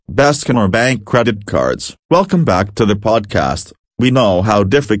best Canara Bank credit cards. Welcome back to the podcast. We know how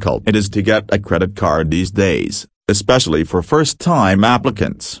difficult it is to get a credit card these days, especially for first-time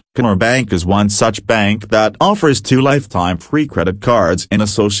applicants. Canara Bank is one such bank that offers 2 lifetime free credit cards in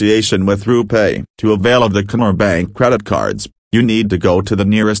association with RuPay. To avail of the Canara Bank credit cards, you need to go to the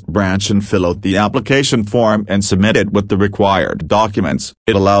nearest branch and fill out the application form and submit it with the required documents.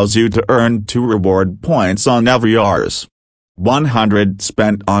 It allows you to earn 2 reward points on every Rs. 100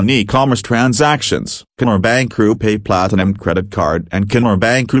 spent on e-commerce transactions. Canara Bank RuPay Platinum Credit Card and Canara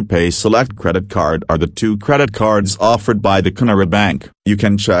Bank RuPay Select Credit Card are the 2 credit cards offered by the Canara Bank. You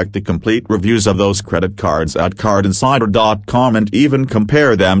can check the complete reviews of those credit cards at cardinsider.com and even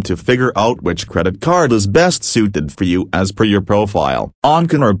compare them to figure out which credit card is best suited for you as per your profile. On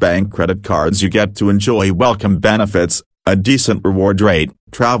Canara Bank credit cards you get to enjoy welcome benefits, a decent reward rate,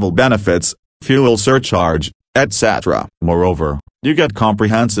 travel benefits, fuel surcharge, etc. Moreover, you get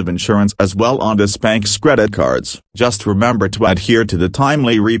comprehensive insurance as well on this bank's credit cards. Just remember to adhere to the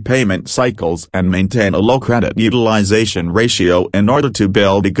timely repayment cycles and maintain a low credit utilization ratio in order to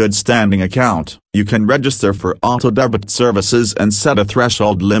build a good standing account. You can register for auto-debit services and set a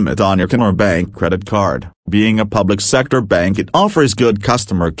threshold limit on your Canara Bank credit card. Being a public sector bank, it offers good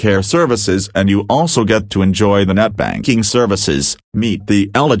customer care services and you also get to enjoy the net banking services, meet the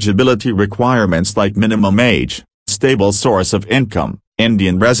eligibility requirements like minimum age, stable source of income,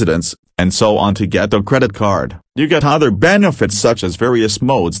 Indian residence, and so on to get a credit card. You get other benefits such as various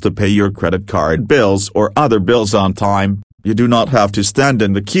modes to pay your credit card bills or other bills on time. You do not have to stand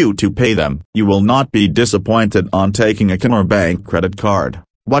in the queue to pay them. You will not be disappointed on taking a Canara Bank credit card.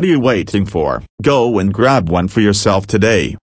 What are you waiting for? Go and grab one for yourself today.